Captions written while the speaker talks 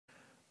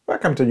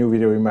Welcome to a new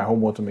video in my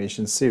home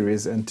automation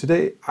series, and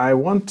today I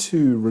want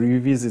to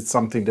revisit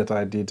something that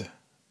I did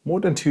more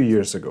than 2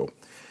 years ago.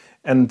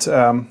 And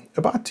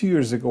about 2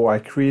 years ago I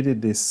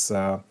created this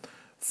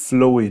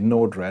flow in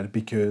Node-RED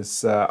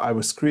because I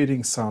was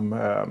creating some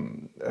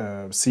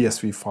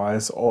CSV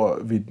files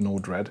with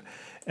Node-RED,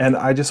 and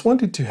I just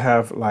wanted to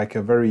have like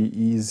a very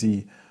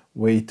easy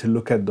way to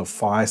look at the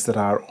files that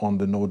are on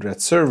the Node-RED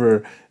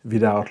server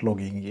without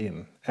logging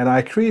in. And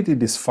I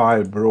created this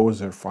file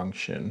browser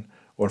function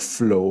or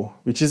flow,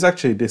 which is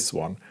actually this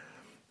one,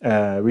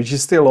 which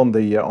is still on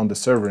the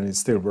server and it's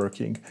still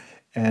working.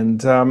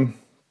 And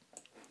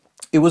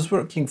it was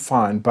working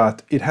fine,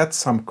 but it had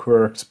some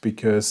quirks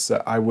because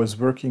I was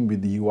working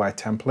with the UI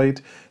template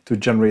to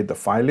generate the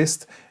file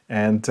list.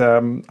 And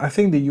I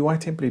think the UI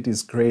template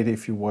is great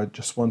if you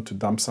just want to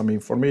dump some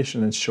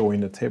information and show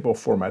in a table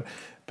format.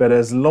 But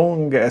as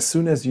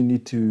soon as you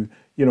need to,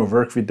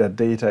 work with that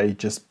data, it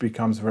just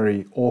becomes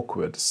very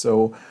awkward.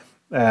 So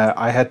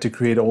I had to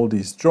create all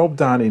these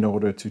drop-down in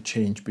order to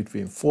change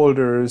between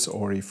folders,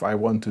 or if I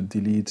want to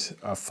delete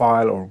a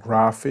file or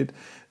graph it,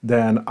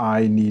 then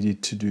I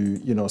needed to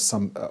do,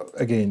 some,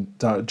 again,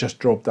 just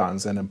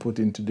drop-downs and then put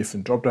into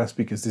different drop-downs,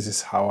 because this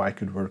is how I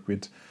could work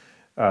with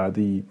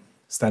the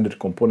standard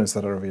components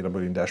that are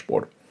available in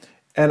Dashboard.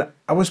 And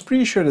I was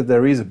pretty sure that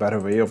there is a better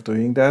way of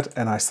doing that,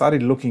 and I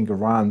started looking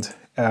around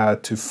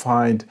to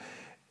find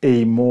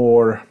a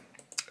more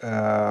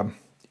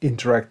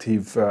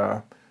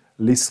interactive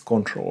list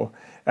control.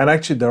 And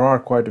actually there are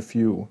quite a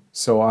few.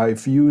 So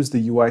I've used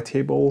the UI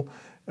table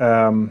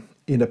in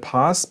the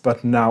past,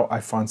 but now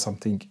I found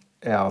something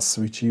else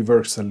which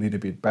works a little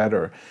bit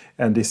better.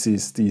 And this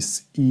is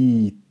this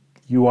UI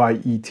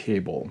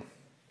etable.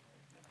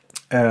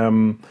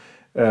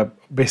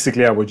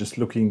 Basically, I was just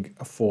looking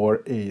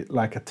for a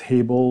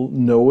table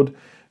node,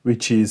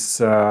 which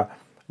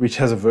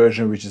has a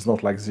version which is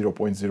not like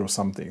 0.0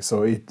 something.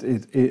 So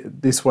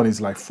this one is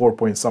like 4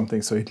 point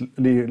something. So it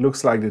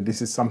looks like that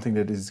this is something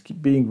that is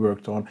being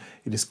worked on.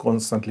 It is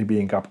constantly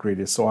being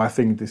upgraded. So I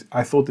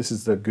thought this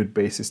is a good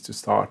basis to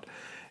start,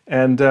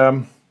 and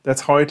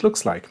that's how it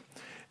looks like.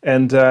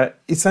 And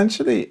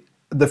essentially,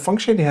 the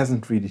function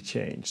hasn't really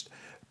changed,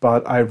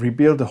 but I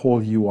rebuilt the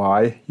whole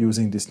UI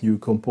using this new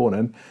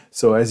component.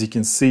 So as you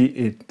can see,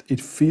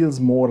 it feels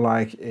more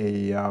like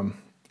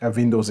a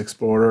Windows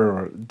Explorer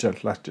or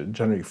just like a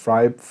generic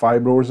file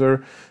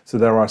browser. So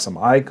there are some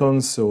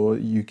icons, so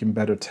you can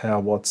better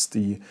tell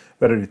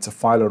whether it's a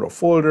file or a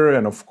folder.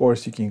 And of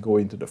course, you can go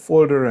into the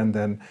folder, and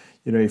then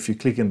if you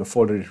click in the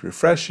folder, it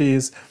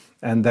refreshes.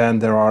 And then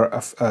there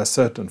are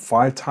certain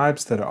file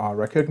types that are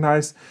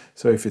recognized.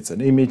 So if it's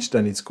an image,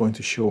 then it's going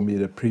to show me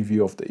the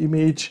preview of the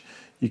image.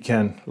 You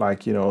can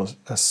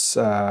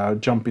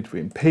jump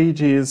between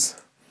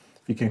pages.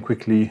 You can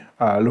quickly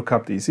look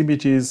up these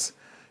images.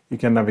 You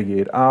can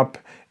navigate up,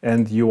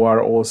 and you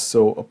are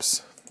also,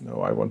 oops,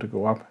 no, I want to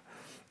go up.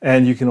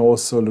 And you can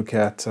also look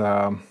at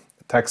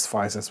text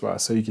files as well.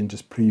 So you can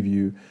just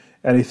preview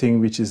anything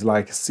which is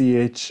like a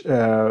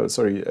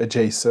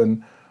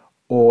JSON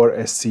or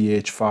a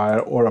CH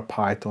file or a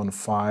Python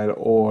file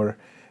or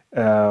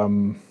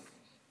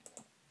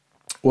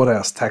what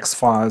else, text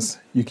files.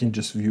 You can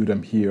just view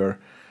them here,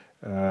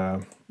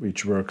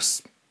 which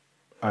works,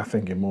 I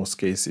think, in most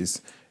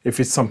cases, if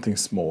it's something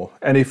small.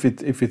 And if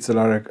it's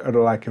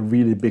like a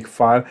really big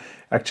file,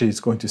 actually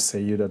it's going to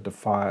say you that the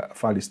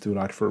file is too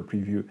large for a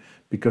preview,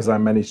 because I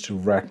managed to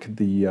wreck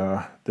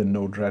the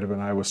Node-RED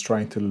when I was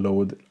trying to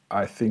load,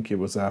 I think it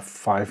was a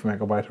 5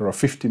 megabyte or a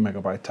 50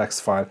 megabyte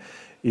text file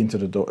into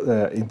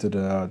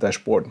the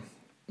dashboard,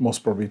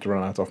 most probably to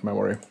run out of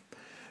memory.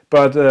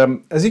 But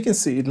as you can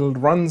see, it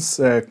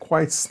runs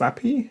quite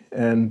snappy,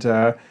 and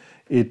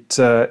it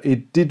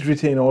did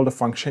retain all the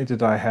functionality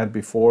that I had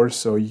before.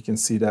 So you can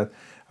see that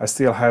I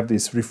still have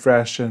these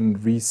refresh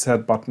and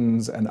reset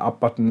buttons and up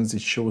buttons.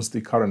 It shows the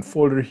current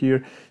folder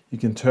here. You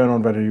can turn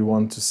on whether you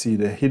want to see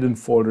the hidden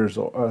folders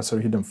or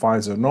hidden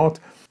files or not.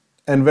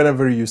 And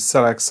whenever you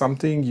select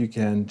something, you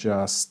can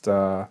just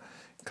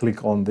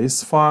click on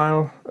this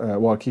file.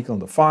 Click on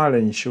the file,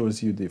 and it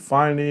shows you the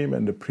file name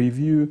and the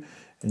preview.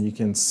 And you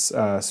can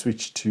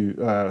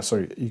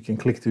you can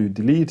click to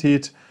delete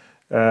it.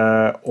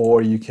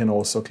 Or you can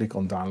also click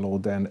on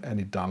download, and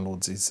it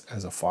downloads it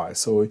as a file.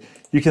 So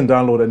you can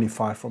download any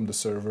file from the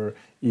server,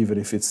 even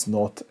if it's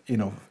not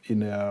in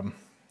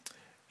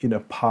a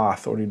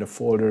path or in a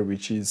folder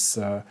which is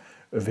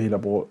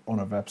available on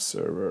a web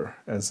server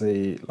as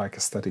like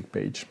a static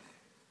page.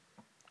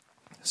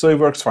 So it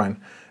works fine.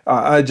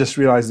 I just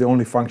realized the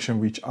only function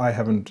which I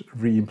haven't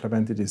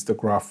re-implemented is the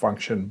graph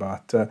function,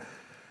 but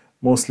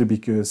mostly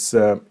because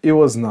it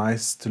was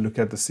nice to look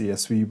at the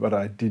CSV, but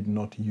I did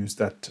not use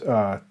that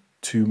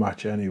too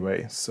much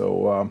anyway.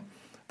 So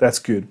that's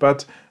good.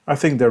 But I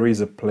think there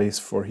is a place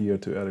for here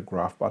to add a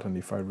graph button.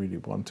 If I really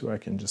want to, I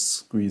can just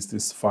squeeze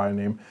this file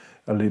name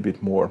a little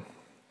bit more,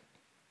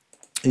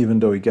 even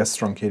though it gets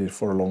truncated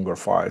for longer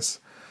files.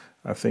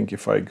 I think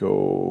if I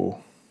go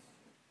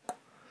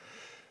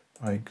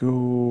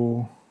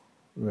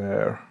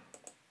where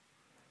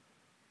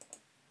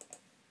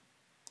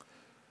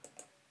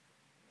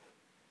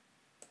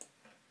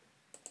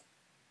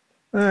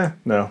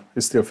No,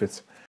 it still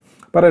fits.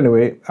 But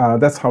anyway,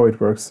 that's how it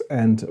works.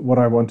 And what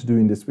I want to do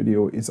in this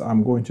video is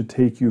I'm going to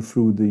take you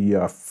through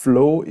the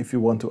flow if you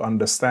want to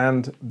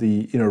understand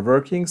the inner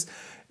workings.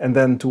 And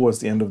then towards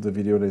the end of the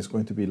video, there's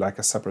going to be like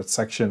a separate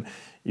section.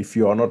 If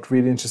you are not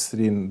really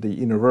interested in the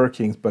inner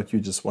workings, but you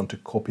just want to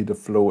copy the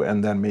flow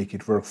and then make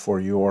it work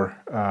for your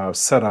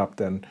setup,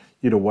 then,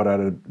 you know, what are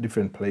the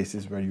different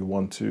places where you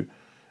want to,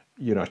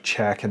 you know,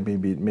 check and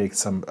maybe make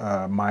some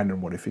minor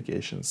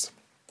modifications.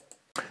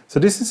 So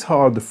this is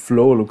how the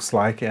flow looks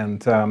like,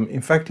 and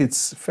in fact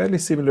it's fairly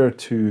similar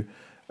to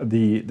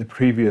the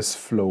previous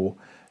flow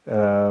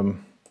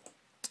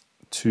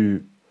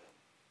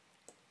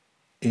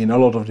in a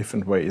lot of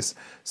different ways.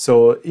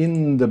 So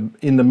in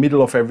the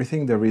middle of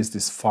everything there is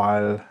this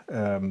file.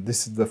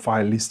 This is the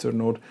file lister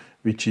node,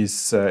 which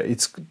is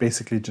it's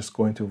basically just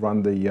going to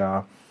run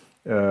the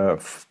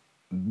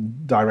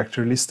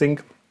directory listing.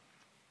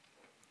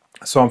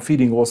 So I'm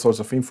feeding all sorts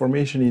of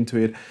information into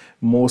it,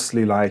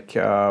 mostly like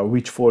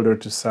which folder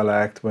to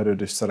select, whether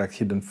to select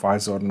hidden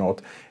files or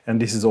not.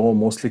 And this is all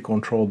mostly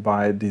controlled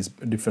by these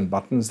different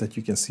buttons that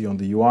you can see on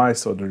the UI.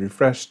 So the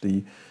refresh,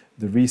 the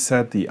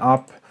reset, the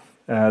up.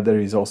 There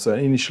is also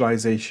an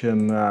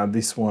initialization.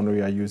 This one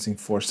we are using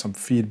for some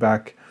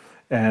feedback.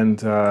 And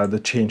the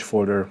change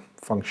folder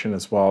function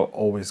as well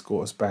always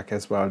goes back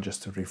as well,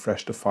 just to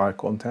refresh the file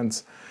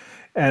contents.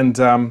 And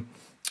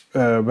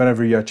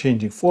whenever you are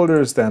changing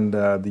folders, then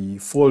the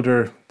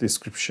folder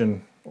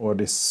description or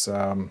this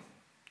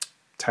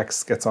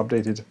text gets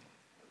updated.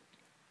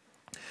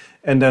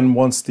 And then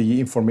once the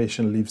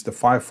information leaves the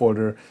file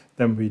folder,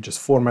 then we just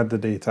format the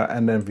data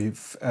and then we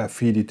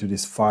feed it to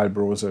this file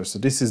browser. So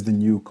this is the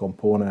new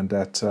component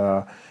that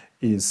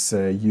is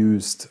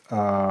used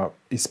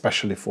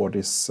especially for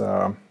this,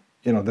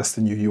 you know, that's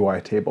the new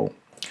UI table.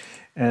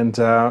 And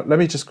let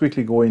me just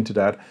quickly go into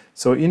that.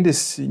 So in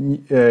this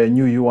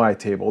new UI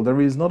table, there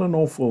is not an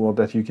awful lot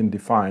that you can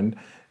define.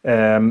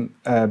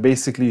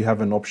 Basically, you have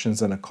an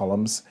options and a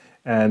columns.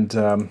 And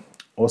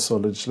also,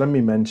 let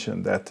me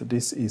mention that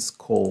this is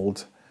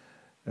called,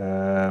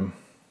 I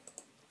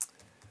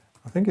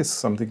think it's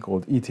something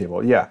called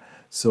etable. Yeah,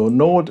 so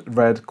node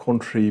red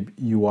contrib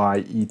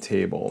UI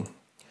etable.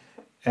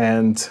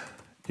 And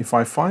if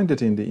I find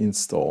it in the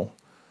install,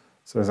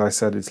 so as I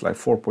said, it's like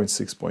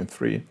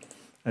 4.6.3.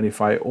 And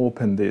if I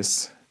open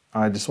this,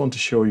 I just want to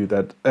show you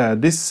that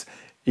this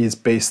is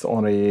based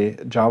on a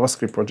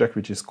JavaScript project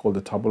which is called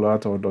the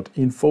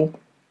tabulator.info,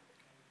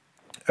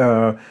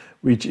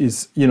 which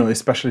is, you know,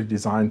 especially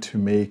designed to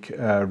make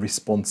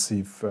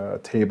responsive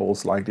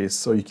tables like this.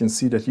 So you can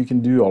see that you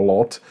can do a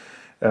lot.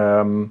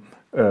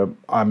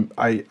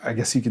 I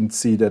guess you can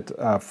see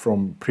that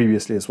from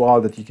previously as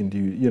well, that you can do,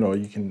 you know,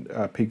 you can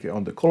pick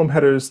on the column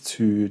headers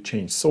to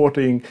change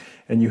sorting,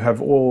 and you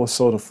have all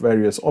sort of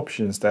various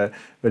options that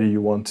whether you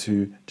want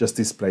to just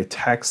display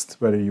text,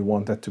 whether you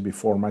want that to be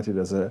formatted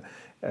as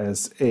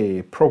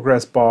a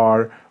progress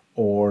bar,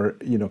 or,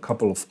 you know, a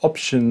couple of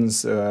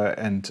options,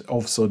 and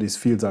also these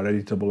fields are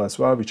editable as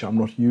well, which I'm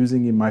not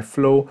using in my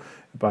flow,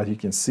 but you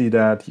can see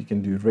that you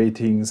can do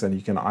ratings and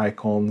you can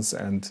icons,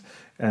 and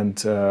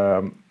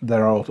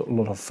there are a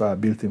lot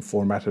of built-in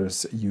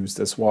formatters used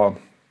as well.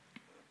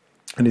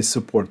 And it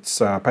supports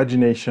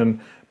pagination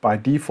by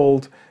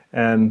default,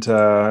 and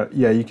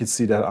yeah, you can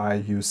see that I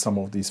use some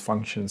of these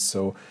functions.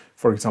 So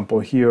for example,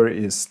 here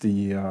is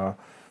the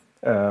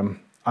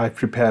I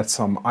prepared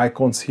some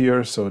icons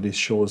here, so this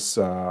shows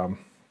you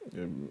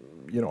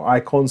know,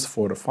 icons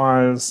for the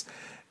files,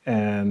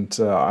 and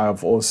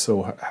I've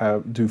also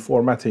do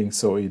formatting,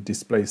 so it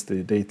displays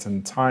the date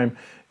and time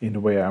in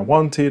the way I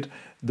wanted.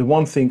 The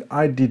one thing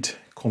I did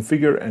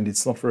configure, and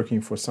it's not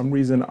working for some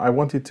reason, I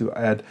wanted to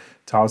add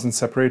 1000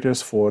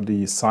 separators for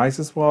the size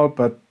as well,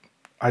 but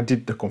I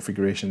did the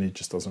configuration, it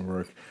just doesn't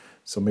work.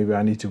 So maybe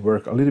I need to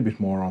work a little bit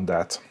more on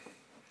that.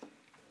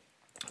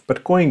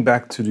 But going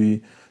back to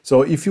the,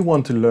 so if you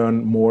want to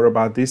learn more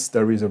about this,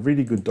 there is a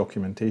really good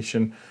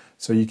documentation,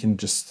 so you can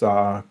just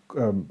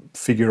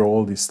figure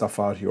all this stuff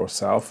out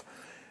yourself.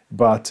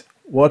 But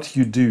what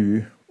you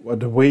do,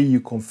 the way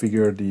you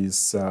configure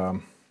these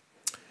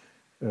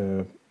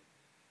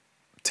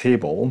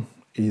table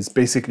is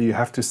basically you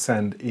have to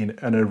send in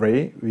an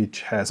array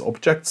which has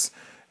objects,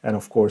 and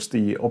of course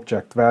the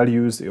object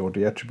values or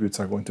the attributes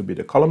are going to be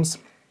the columns.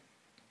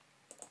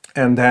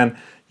 And then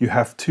you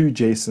have two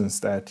JSONs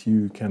that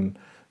you can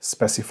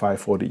specify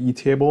for the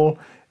etable.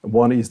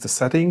 One is the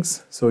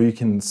settings, so you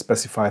can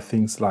specify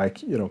things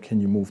like, you know, can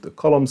you move the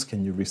columns,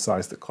 can you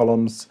resize the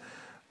columns,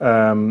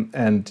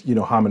 and, you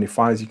know, how many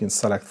files you can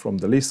select from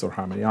the list or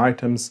how many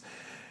items,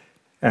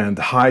 and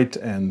the height,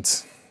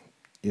 and,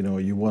 you know,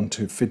 you want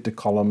to fit the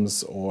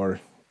columns or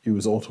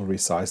use auto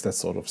resize, that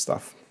sort of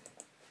stuff.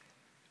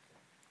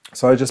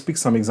 So I just picked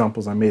some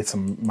examples, I made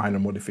some minor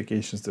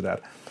modifications to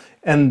that.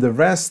 And the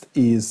rest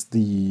is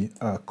the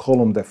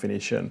column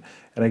definition.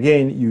 And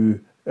again, you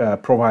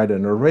provide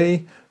an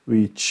array,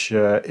 which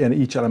and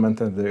each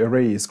element of the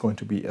array is going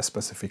to be a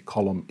specific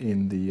column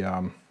in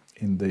the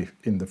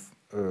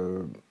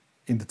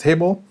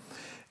table.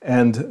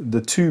 And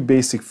the two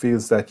basic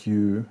fields that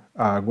you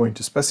are going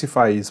to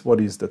specify is what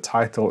is the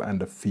title and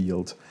the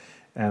field.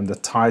 And the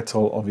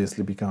title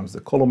obviously becomes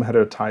the column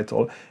header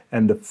title,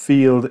 and the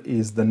field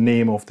is the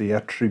name of the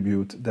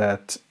attribute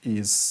that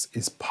is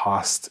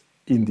passed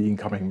in the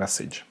incoming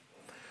message.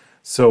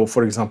 So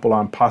for example,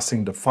 I'm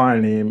passing the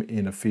file name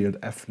in a field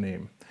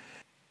fname.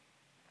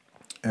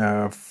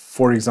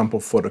 For example,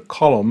 for the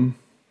column,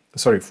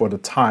 sorry, for the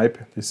type,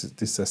 this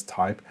says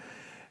type,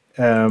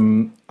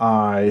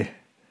 I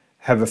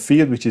have a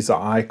field which is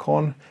an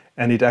icon,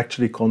 and it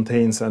actually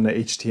contains an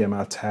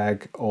HTML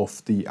tag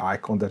of the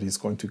icon that is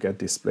going to get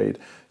displayed.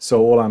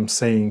 So all I'm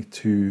saying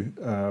to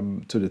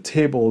the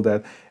table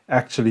that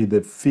actually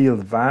the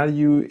field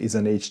value is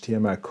an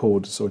HTML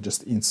code, so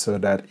just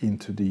insert that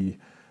into the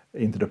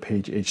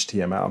page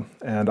HTML.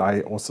 And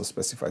I also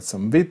specified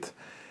some width.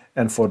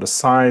 And for the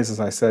size,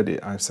 as I said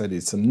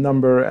it's a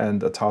number,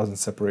 and the 1000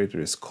 separator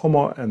is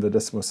comma, and the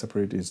decimal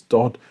separator is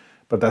dot.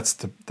 But that's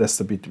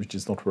the bit which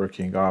is not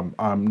working.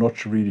 I'm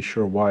not really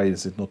sure why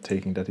is it not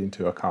taking that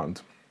into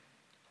account.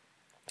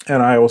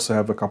 And I also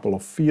have a couple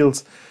of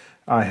fields.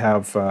 I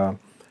have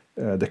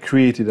the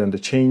created and the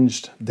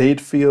changed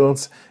date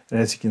fields. And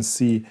as you can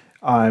see,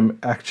 I'm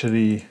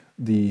actually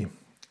the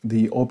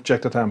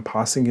object that I'm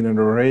passing in an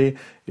array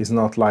is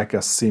not like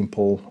a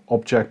simple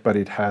object, but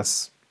it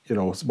has, you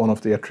know, one of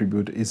the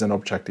attribute is an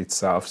object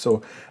itself.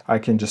 So I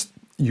can just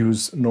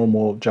use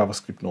normal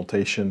JavaScript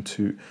notation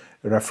to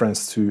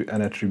reference to an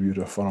attribute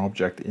of an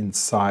object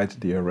inside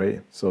the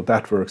array. So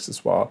that works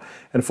as well.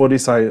 And for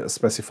this, I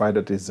specify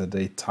that it's a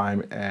date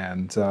time,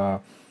 and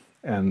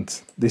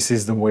this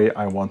is the way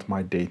I want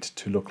my date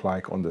to look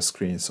like on the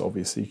screen. So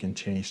obviously you can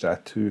change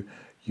that to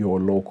your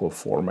local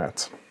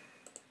format.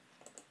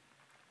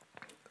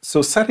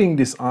 So setting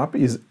this up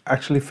is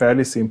actually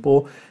fairly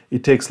simple.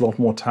 It takes a lot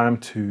more time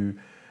to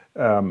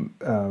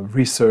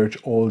research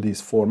all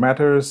these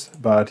formatters,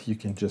 but you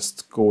can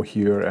just go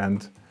here,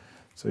 and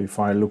so if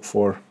I look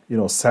for, you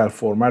know, cell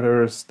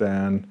formatters,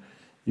 then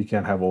you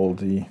can have all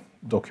the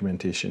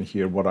documentation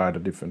here. What are the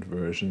different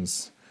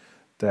versions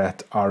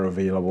that are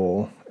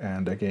available?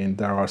 And again,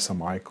 there are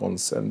some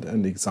icons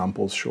and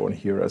examples shown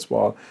here as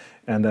well.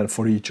 And then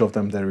for each of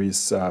them, there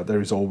is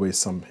always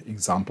some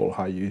example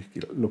how you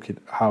look at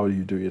how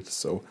you do it.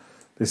 So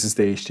this is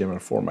the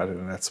HTML format,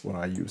 and that's what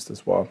I used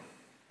as well.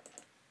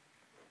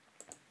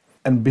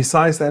 And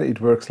besides that, it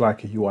works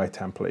like a UI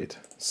template.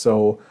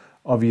 So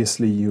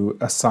obviously you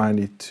assign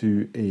it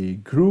to a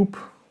group,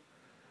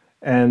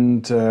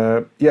 and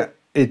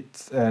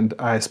and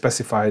I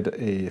specified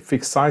a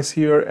fixed size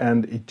here,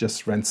 and it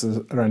just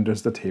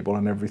renders the table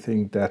and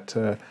everything that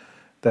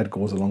that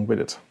goes along with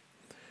it.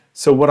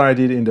 So what I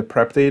did in the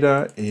prep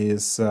data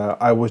is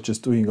I was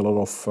just doing a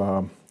lot of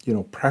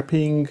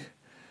prepping.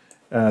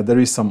 There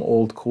is some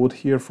old code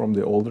here from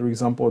the older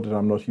example that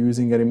I'm not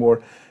using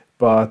anymore.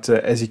 But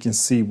as you can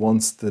see,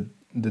 once the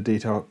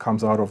data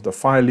comes out of the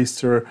file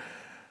lister,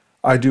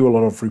 I do a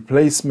lot of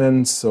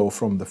replacements. So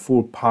from the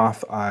full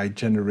path, I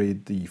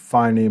generate the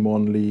file name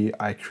only.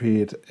 I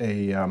create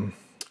a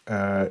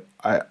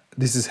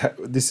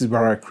this is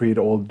where I create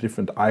all the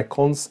different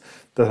icons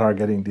that are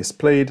getting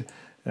displayed.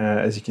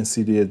 As you can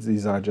see,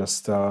 these are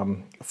just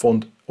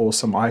font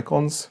awesome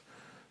icons.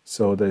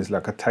 So there's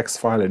like a text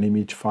file, an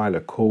image file,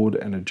 a code,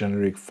 and a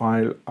generic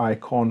file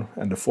icon,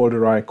 and a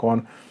folder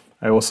icon.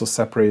 I also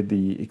separate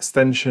the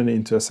extension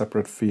into a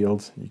separate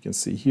field, you can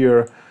see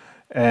here.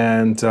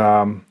 And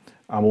I'm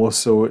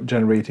also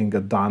generating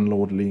a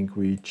download link,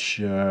 which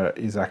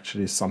is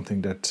actually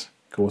something that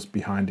goes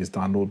behind this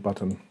download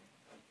button.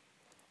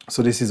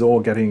 So this is all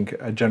getting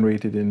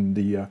generated in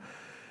the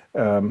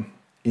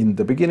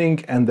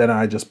beginning, and then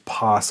I just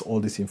pass all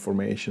this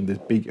information, this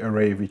big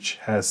array which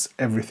has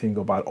everything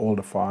about all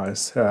the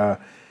files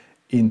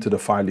into the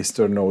file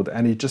lister node,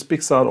 and it just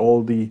picks out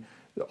all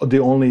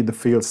only the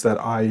fields that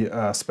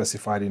I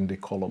specified in the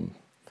column.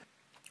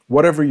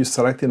 Whatever you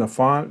select in a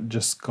file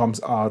just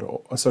comes out,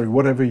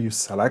 whatever you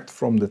select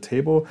from the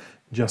table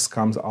just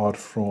comes out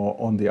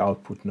on the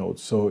output node.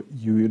 So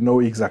you know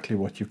exactly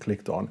what you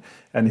clicked on.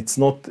 And it's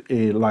not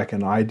like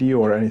an ID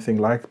or anything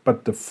like,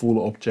 but the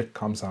full object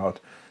comes out.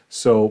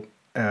 So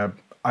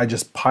I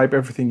just pipe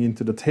everything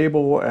into the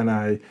table,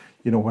 and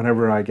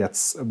whenever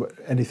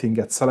anything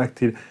gets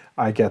selected,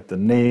 I get the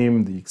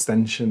name, the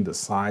extension, the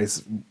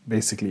size,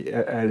 basically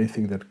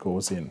anything that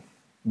goes in,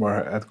 where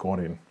it had gone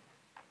in.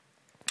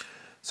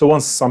 So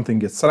once something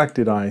gets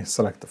selected, I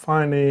select the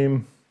file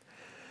name,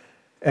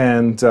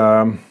 and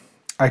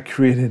I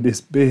created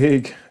this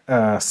big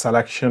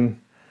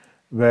selection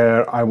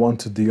where I want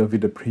to deal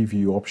with the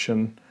preview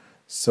option.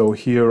 So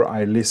here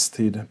I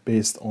listed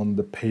based on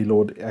the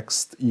payload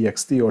ext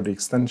or the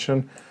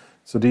extension.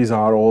 So these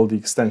are all the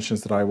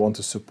extensions that I want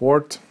to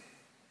support.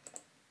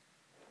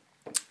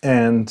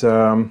 And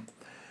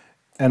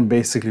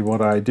basically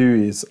what I do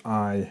is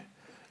I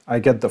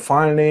get the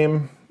file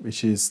name,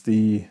 which is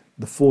the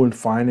full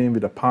file name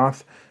with a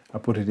path. I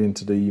put it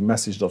into the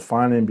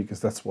message.filename because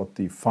that's what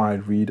the file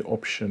read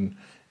option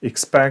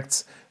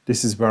expects.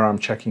 This is where I'm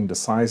checking the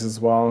size as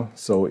well.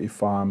 So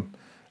if I'm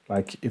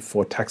Like if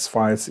for text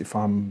files, if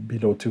I'm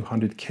below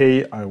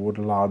 200K, I would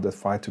allow that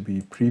file to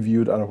be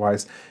previewed.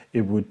 Otherwise,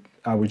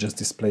 I would just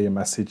display a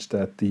message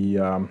that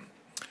the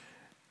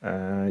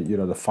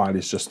the file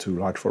is just too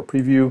large for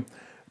preview.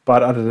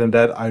 But other than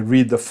that, I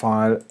read the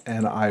file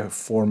and I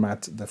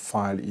format the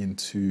file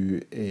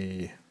into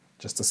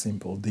just a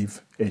simple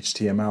div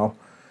HTML.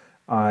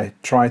 I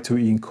try to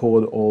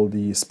encode all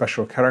the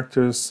special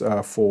characters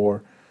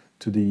to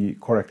the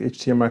correct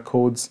HTML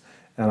codes,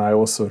 and I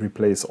also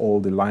replace all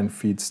the line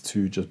feeds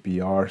to just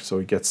BR, so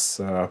it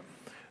gets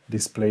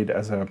displayed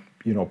as a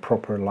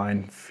proper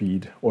line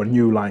feed or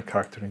new line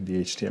character in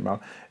the HTML,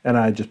 and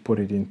I just put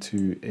it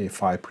into a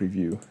file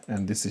preview.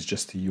 And this is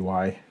just the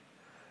UI,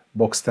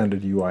 box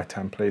standard UI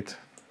template,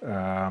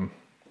 and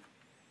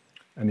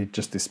it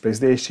just displays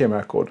the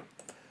HTML code.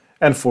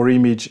 And for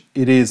image,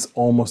 it is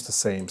almost the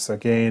same. So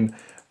again,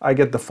 I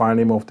get the file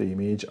name of the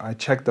image, I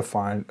check the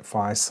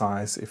file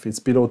size. If it's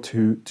below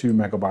 2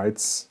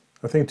 megabytes,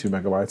 I think 2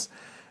 megabytes,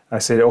 I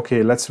say,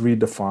 okay, let's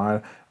read the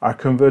file. I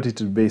convert it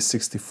to base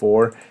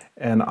 64,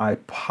 and I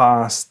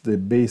pass the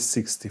base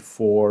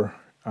 64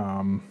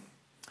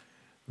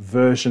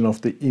 version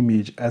of the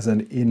image as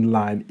an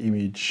inline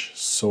image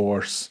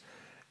source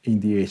in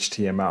the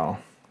HTML.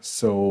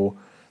 So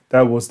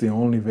that was the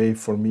only way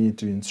for me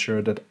to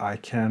ensure that I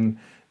can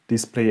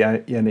display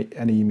any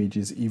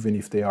images, even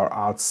if they are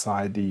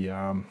outside the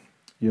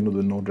the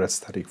Node.RED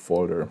static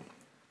folder.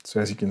 So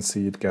as you can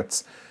see, it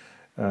gets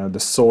the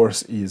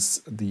source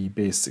is the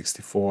base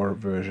 64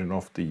 version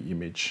of the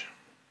image,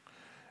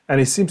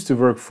 and it seems to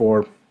work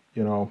for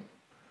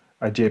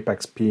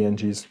JPEGs,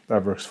 PNGs.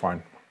 That works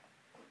fine.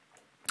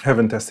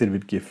 Haven't tested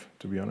with GIF,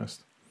 to be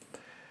honest.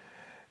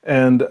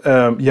 And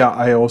yeah,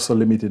 I also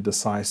limited the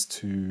size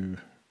to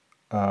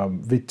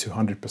width to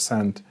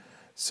 100%,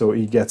 so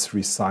it gets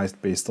resized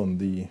based on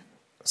the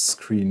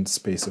screen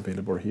space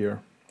available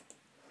here.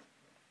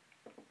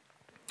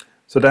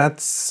 So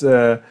that's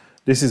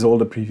this is all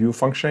the preview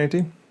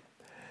functionality.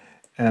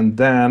 And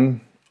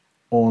then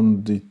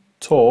on the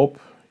top,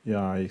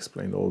 yeah, I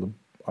explained all the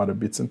other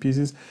bits and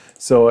pieces.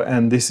 So,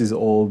 and this is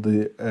all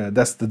the,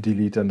 that's the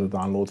delete and the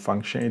download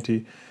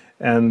functionality.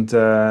 And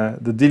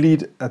the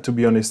delete, to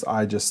be honest,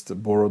 I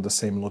just borrowed the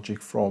same logic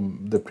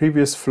from the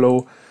previous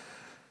flow.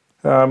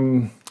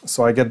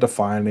 So I get the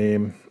file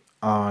name,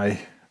 I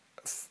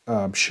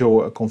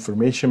show a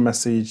confirmation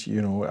message,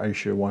 I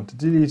sure want to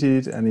delete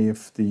it, and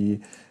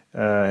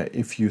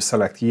if you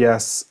select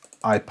yes,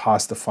 I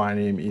pass the file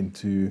name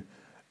into,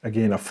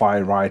 again, a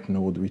file write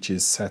node, which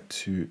is set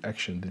to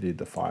action delete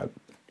the file.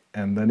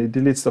 And then it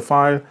deletes the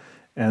file,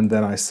 and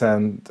then I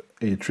send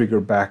a trigger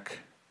back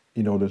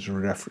in order to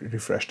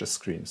refresh the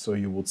screen. So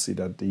you will see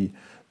that the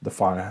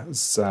file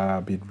has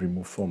been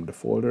removed from the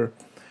folder.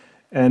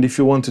 And if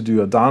you want to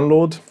do a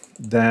download,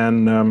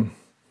 then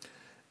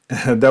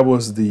that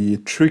was the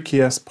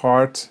trickiest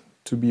part,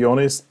 to be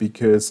honest,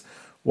 because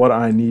what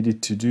I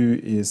needed to do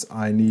is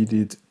I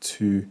needed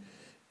to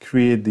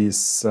create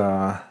this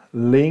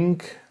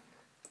link,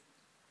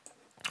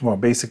 well,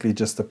 basically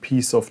just a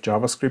piece of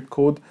JavaScript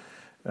code.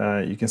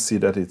 You can see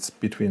that it's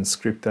between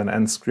script and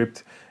end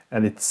script,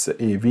 and it's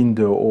a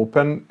window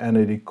open, and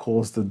it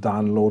calls the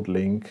download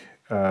link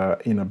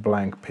in a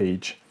blank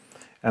page.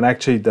 And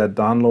actually that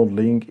download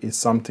link is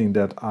something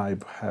that I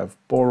have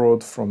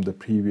borrowed from the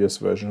previous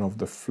version of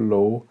the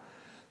flow.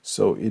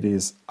 So it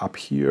is up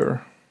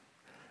here,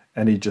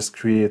 and it just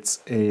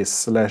creates a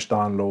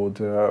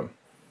 /download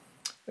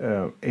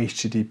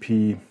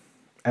HTTP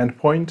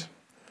endpoint.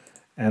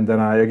 And then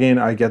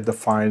I get the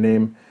file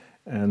name,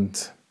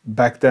 and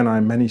back then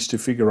I managed to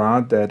figure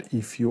out that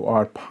if you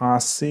are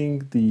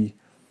passing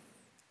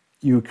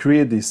you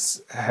create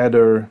this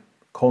header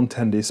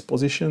content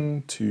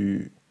disposition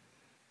to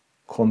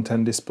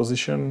content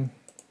disposition.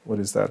 What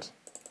is that?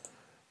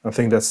 I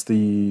think that's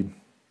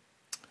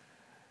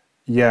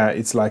yeah,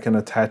 it's like an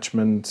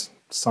attachment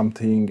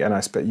something, and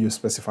you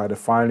specify the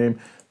file name.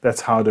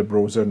 That's how the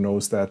browser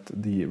knows that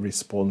the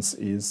response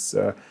is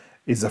a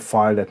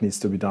file that needs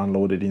to be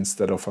downloaded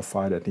instead of a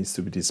file that needs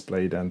to be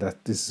displayed, and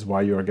this is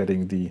why you are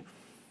getting the,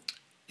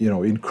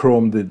 in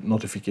Chrome, the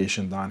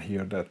notification down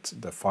here that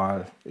the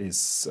file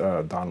is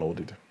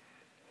downloaded.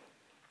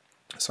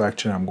 So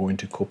actually I'm going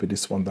to copy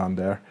this one down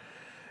there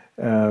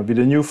with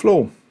a new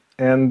flow,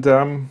 and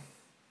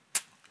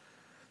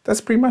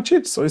that's pretty much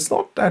it. So it's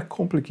not that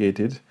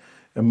complicated,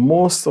 and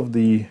most of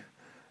the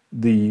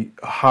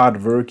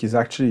hard work is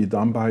actually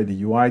done by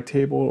the UI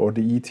table or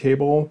the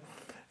etable,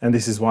 and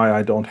this is why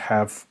I don't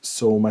have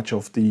so much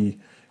of the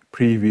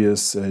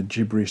previous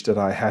gibberish that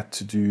I had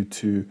to do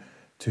to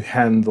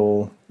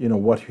handle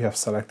what you have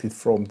selected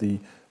from the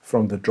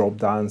drop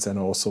downs, and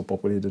also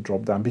populate the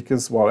drop down,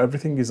 because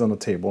everything is on a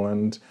table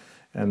and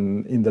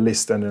in the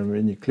list, and then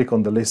when you click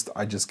on the list,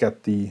 I just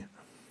get the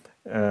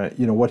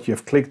what you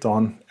have clicked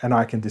on, and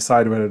I can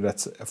decide whether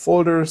that's a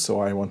folder,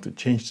 so I want to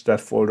change to that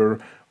folder,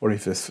 or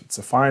if it's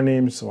a file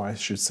name, so I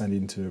should send it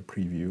into a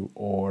preview,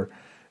 or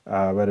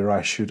whether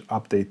I should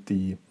update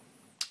the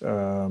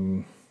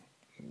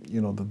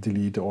the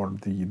delete or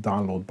the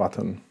download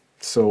button.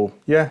 So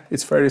yeah,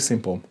 it's very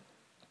simple.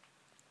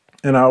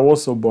 And I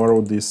also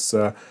borrowed this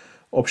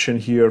option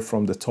here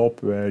from the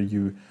top, where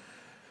you,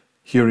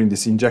 here in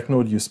this inject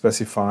node, you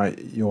specify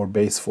your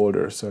base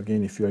folder. So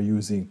again, if you are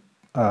using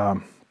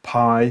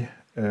Pi,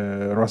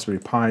 Raspberry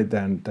Pi,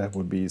 then that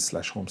would be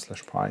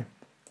 /home/pi.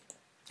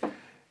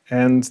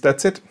 And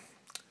that's it.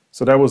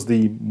 So that was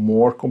the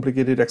more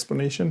complicated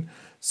explanation.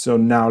 So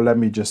now let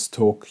me just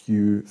talk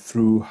you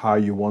through how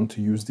you want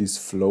to use this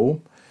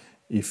flow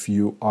if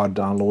you are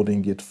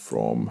downloading it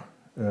from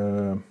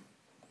the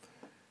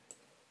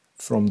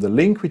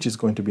link, which is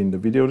going to be in the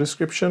video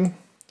description.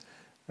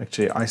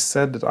 Actually, I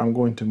said that I'm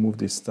going to move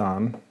this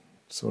down,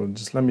 so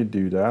just let me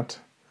do that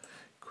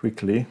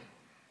quickly.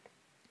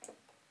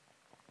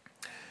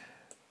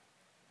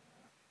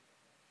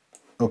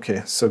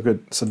 Okay, so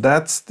good. So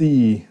that's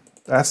the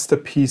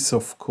piece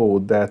of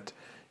code that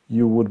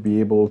you would be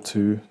able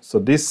to, so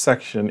this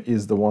section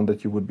is the one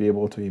that you would be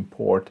able to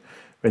import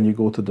when you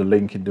go to the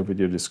link in the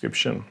video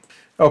description.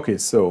 Okay,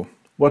 so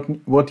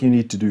what you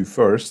need to do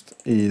first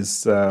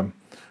is,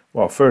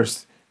 well,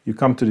 first you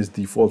come to this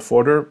default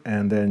folder,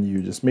 and then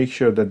you just make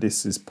sure that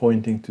this is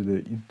pointing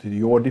to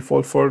your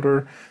default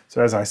folder.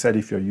 So as I said,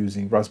 if you're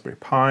using Raspberry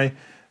Pi,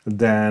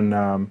 then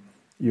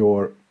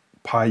your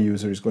Pi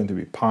user is going to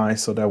be Pi,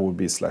 so that would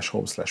be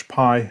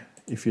 /home/pi.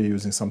 If you're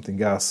using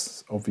something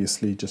else,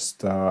 obviously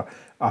just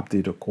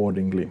update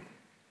accordingly.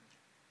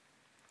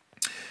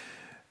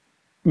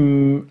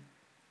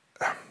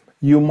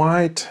 You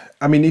might,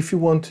 I mean, if you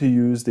want to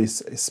use this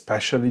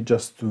especially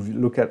just to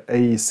look at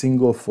a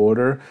single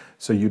folder,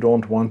 so you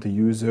don't want the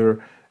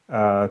user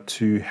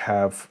to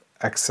have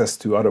access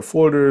to other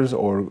folders,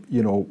 or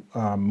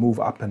move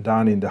up and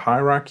down in the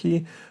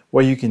hierarchy,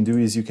 what you can do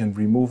is you can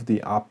remove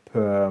the up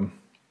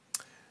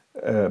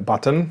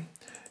button.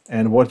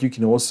 And what you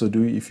can also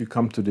do, if you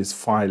come to this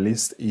file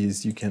list,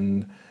 is you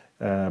can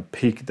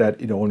pick that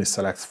it only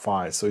selects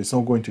files, so it's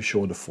not going to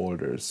show the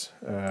folders.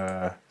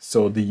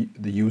 So the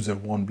user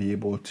won't be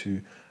able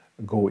to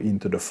go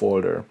into the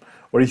folder.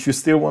 Or if you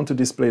still want to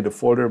display the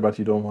folder, but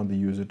you don't want the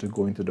user to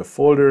go into the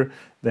folder,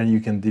 then you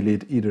can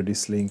delete either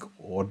this link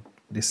or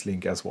this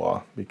link as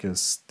well,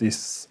 because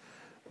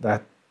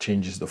that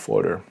changes the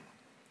folder.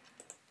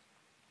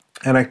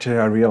 And actually,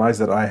 I realized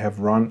that I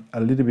have run a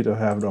little bit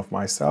ahead of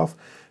myself,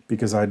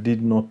 because I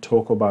did not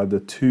talk about the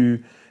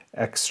 2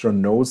 extra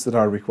nodes that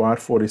are required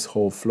for this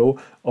whole flow.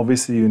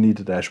 Obviously, you need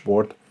a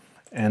dashboard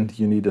and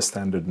you need the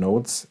standard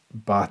nodes,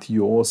 but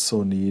you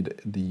also need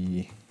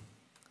the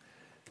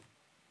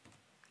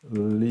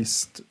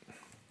list.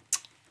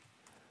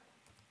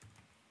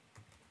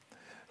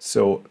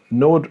 So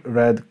node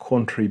red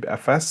contrib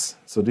fs.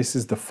 So this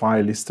is the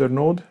file lister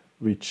node,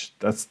 which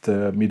that's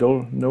the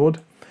middle node.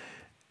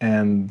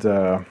 And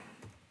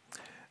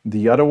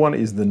the other one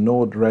is the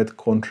node red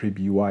contrib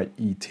UI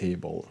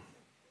etable.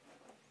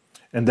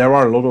 And there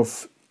are a lot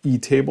of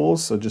etables,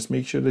 so just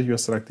make sure that you're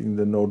selecting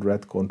the node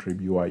red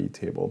contrib UI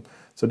etable.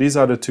 So these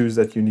are the tools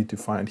that you need to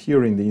find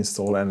here in the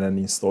install, and then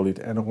install it,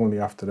 and only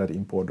after that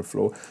import the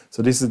flow.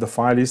 So this is the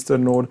file lister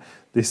node,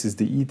 this is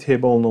the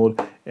etable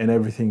node, and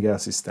everything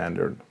else is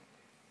standard.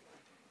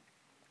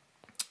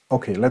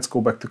 Okay, let's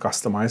go back to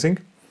customizing.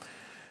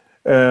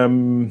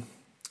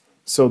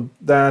 So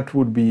that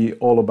would be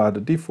all about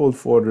the default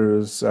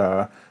folders,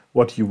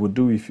 what you would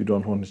do if you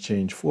don't want to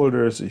change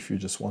folders, if you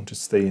just want to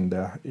stay in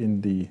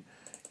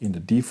the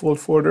default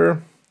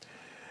folder.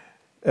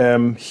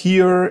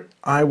 Here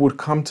I would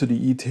come to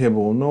the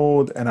etable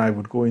node, and I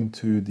would go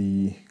into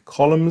the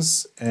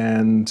columns,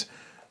 and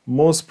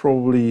most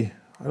probably,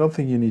 I don't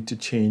think you need to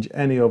change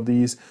any of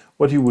these.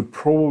 What you would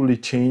probably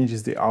change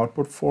is the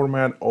output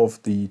format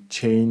of the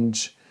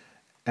change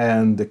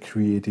and the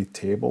created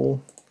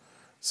table.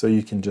 So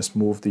you can just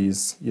move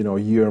these,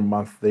 year,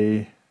 month,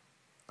 day,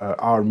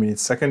 hour, minute,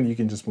 second. You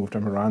can just move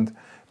them around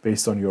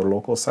based on your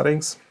local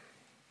settings.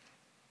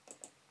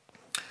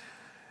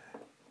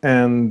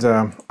 And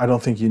I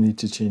don't think you need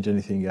to change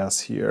anything else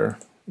here.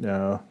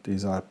 No,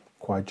 these are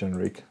quite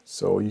generic,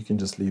 so you can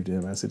just leave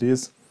them as it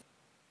is.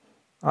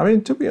 I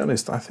mean, to be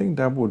honest, I think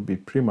that would be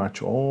pretty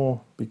much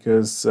all,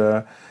 because,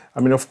 I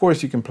mean, of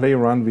course, you can play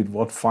around with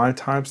what file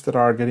types that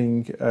are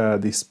getting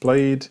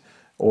displayed,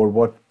 or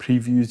what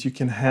previews you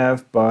can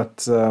have,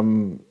 but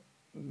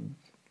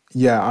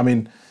yeah, I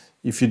mean,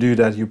 if you do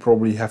that, you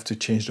probably have to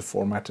change the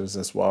formatters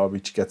as well,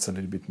 which gets a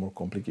little bit more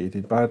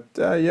complicated. But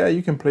yeah,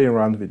 you can play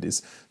around with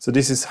this. So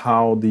this is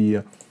how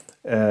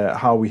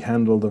how we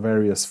handle the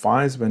various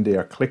files when they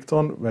are clicked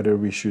on, whether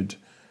we should,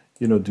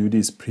 do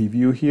this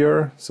preview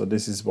here. So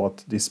this is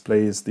what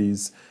displays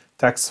these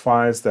text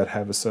files that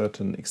have a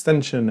certain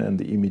extension and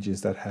the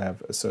images that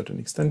have a certain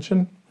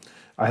extension.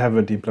 I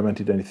haven't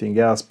implemented anything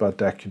else, but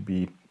that could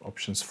be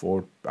options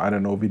for, I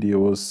don't know,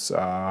 videos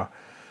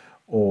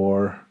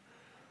or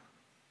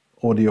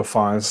audio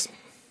files.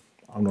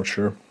 I'm not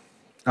sure.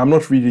 I'm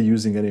not really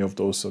using any of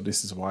those, so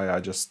this is why I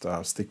just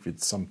stick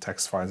with some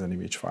text files and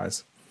image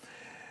files.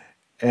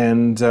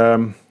 And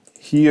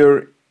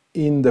here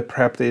in the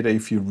prep data,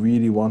 if you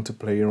really want to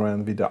play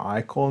around with the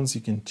icons,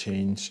 you can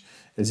change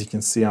As you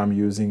can see, I'm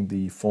using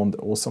the font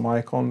awesome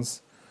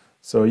icons.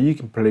 So you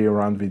can play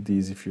around with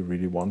these if you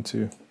really want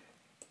to.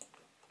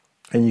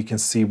 And you can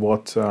see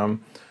what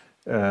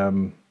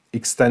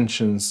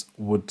extensions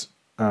would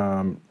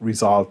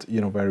result,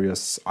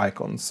 various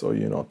icons. So,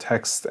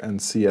 text and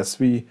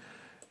CSV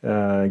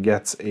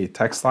gets a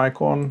text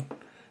icon,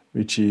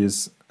 which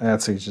is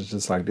that's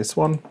just like this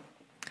one.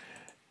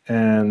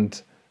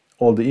 And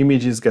all the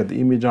images get the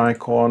image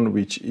icon,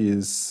 which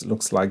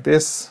looks like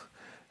this.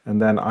 And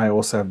then I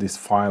also have this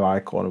file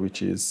icon,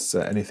 which is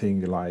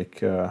anything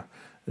like a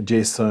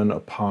JSON, a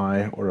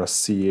PI, or a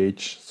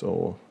CH,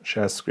 so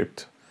shell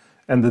script.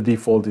 And the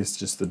default is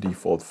just the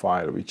default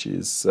file, which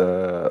is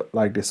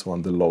like this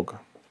one, the log.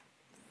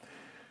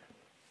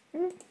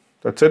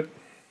 That's it.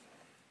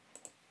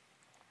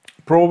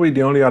 Probably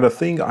the only other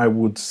thing I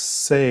would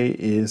say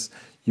is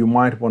you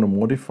might want to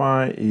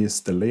modify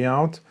is the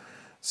layout.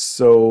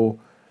 So,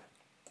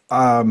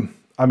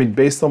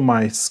 based on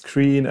my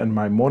screen and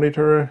my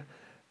monitor,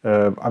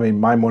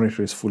 my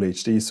monitor is full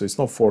HD, so it's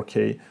not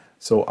 4K.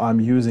 So I'm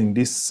using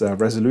this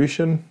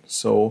resolution.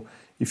 So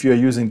if you are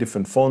using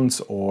different fonts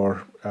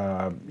or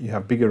you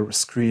have bigger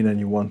screen and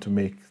you want to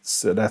make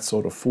that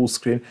sort of full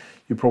screen,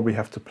 you probably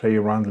have to play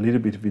around a little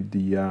bit with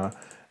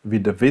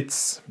the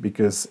widths,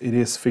 because it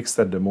is fixed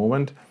at the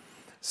moment.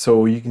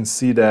 So you can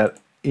see that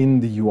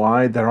in the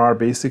UI there are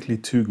basically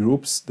two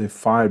groups, the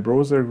file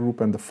browser group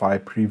and the file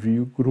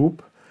preview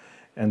group,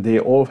 and they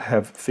all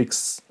have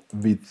fixed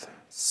width.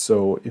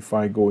 So if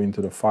I go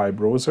into the file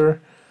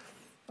browser,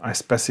 I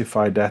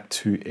specify that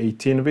to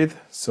 18 width.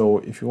 So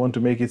if you want to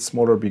make it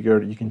smaller or bigger,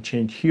 you can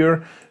change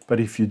here. But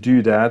if you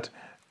do that,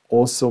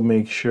 also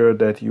make sure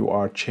that you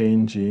are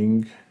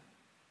changing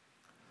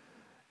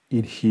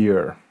it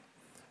here.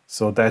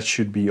 So that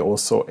should be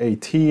also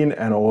 18.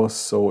 And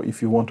also,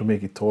 if you want to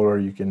make it taller,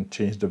 you can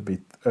change the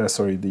width.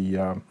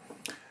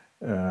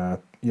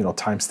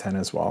 Times 10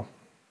 as well.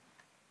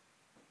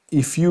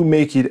 If you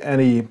make it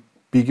any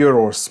bigger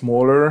or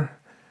smaller,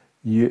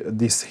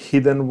 this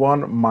hidden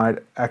one might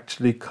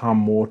actually come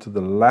more to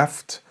the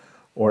left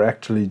or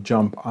actually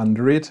jump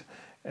under it.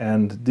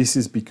 And this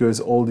is because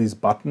all these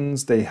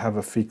buttons, they have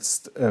a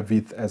fixed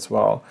width as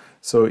well.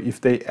 So if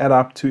they add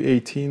up to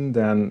 18,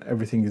 then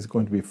everything is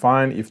going to be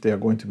fine. If they are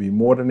going to be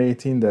more than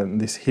 18, then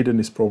this hidden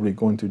is probably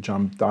going to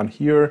jump down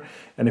here.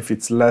 And if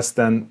it's less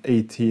than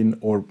 18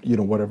 or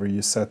whatever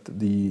you set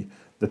the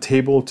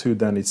table to,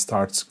 then it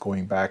starts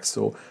going back.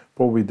 So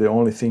probably the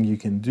only thing you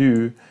can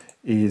do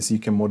is you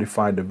can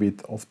modify the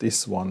width of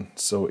this one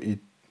so it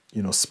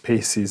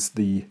spaces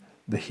the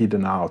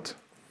hidden out.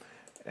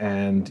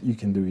 And you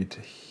can do it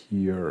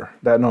here.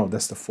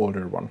 That's the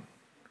folder one.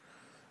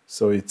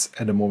 So it's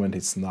at the moment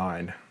it's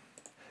 9.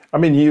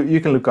 You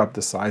can look up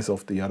the size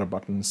of the other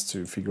buttons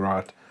to figure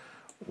out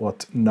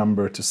what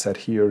number to set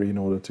here in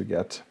order to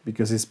get,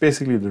 because it's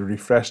basically the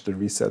refresh, the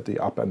reset, the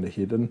up and the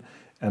hidden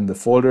and the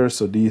folder.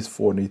 So these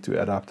 4 need to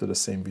add up to the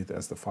same width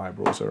as the file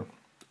browser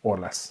or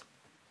less.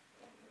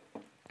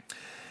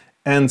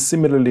 And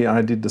similarly,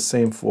 I did the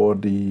same for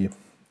the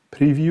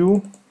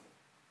preview,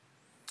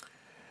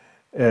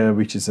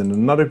 which is in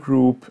another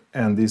group,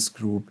 and this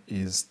group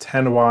is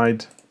 10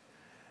 wide,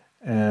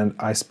 and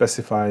I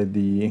specify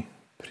the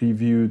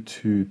preview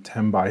to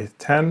 10 by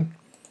 10,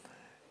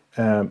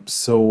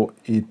 so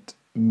it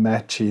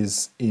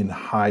matches in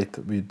height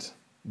with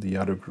the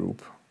other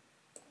group.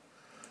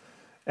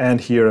 And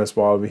here as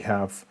well we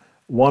have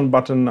one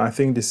button. I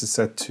think this is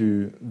set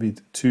to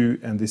width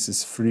 2 and this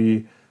is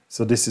 3,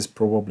 so this is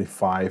probably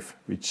 5,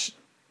 which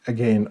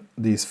again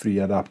these 3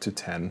 add up to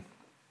 10.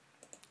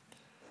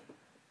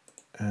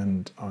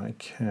 And I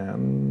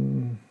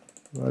can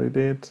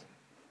validate.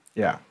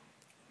 Yeah,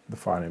 the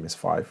file name is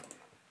 5.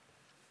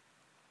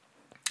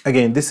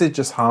 Again, this is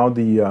just how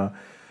the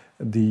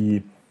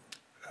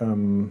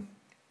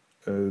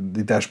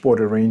dashboard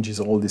arranges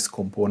all these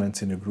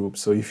components in a group.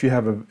 So if you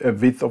have a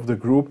width of the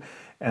group,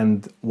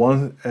 and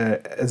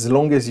as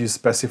long as you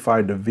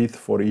specify the width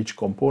for each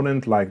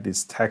component, like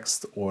this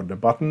text or the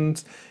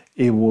buttons,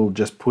 it will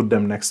just put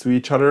them next to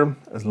each other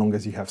as long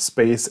as you have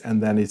space,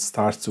 and then it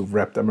starts to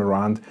wrap them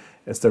around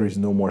as there is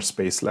no more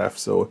space left.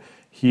 So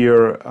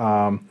here,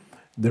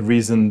 the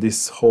reason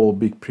this whole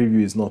big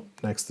preview is not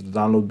next to the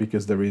download,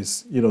 because there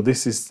is,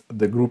 this is,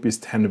 the group is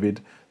 10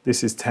 width,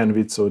 this is 10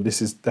 width, so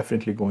this is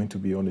definitely going to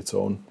be on its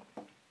own.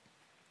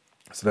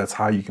 So that's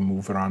how you can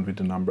move around with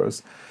the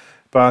numbers.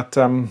 But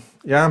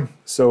yeah,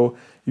 so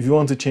if you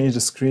want to change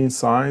the screen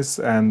size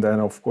and then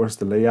of course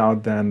the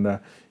layout, then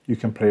you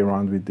can play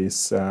around with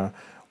this.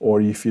 Or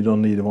if you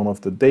don't need one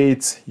of the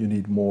dates, you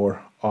need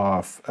more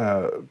of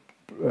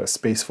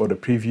space for the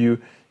preview,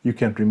 you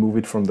can remove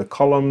it from the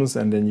columns,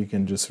 and then you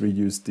can just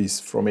reduce this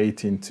from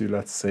 18 to,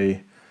 let's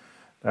say,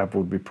 that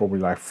would be probably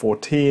like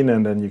 14,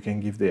 and then you can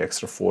give the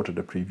extra 4 to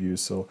the preview.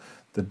 So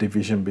the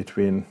division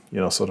between,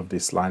 sort of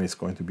this line is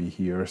going to be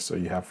here. So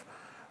you have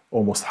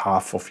almost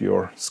half of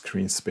your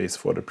screen space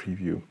for the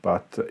preview,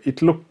 but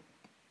it looked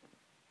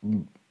a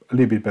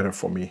little bit better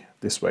for me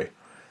this way.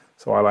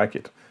 So I like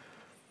it.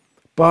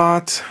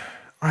 But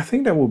I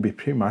think that will be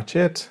pretty much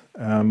it.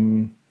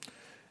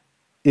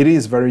 It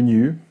is very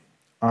new.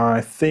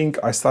 I think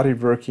I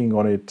started working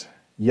on it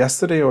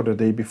yesterday or the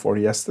day before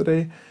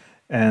yesterday,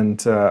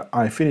 and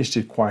I finished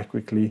it quite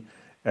quickly.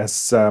 As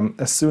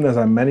soon as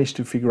I managed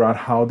to figure out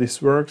how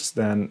this works,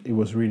 then it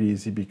was really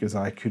easy because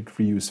I could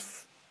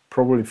reuse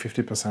probably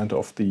 50%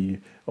 of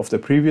the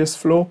previous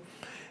flow,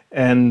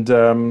 and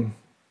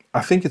I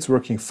think it's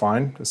working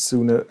fine. As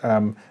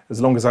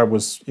long as I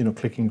was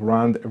clicking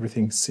around,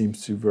 everything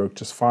seems to work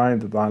just fine.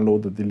 The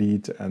download, the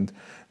delete, and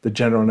the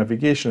general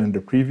navigation and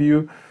the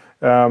preview.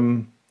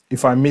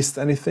 If I missed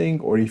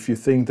anything, or if you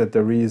think that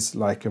there is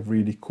like a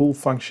really cool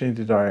function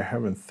that I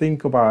haven't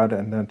think about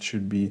and that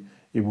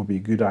it would be a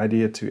good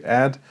idea to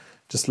add,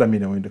 just let me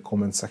know in the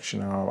comment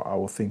section. I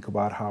will think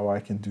about how I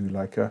can do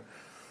like a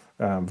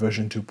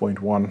version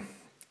 2.1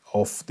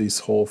 of this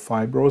whole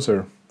file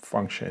browser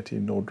functionality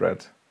in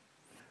Node-RED.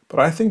 But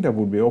I think that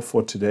would be all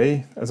for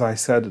today. As I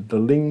said, the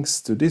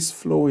links to this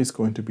flow is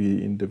going to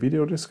be in the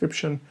video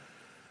description.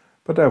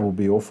 But that will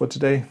be all for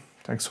today.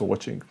 Thanks for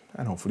watching,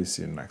 and hopefully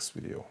see you in the next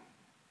video.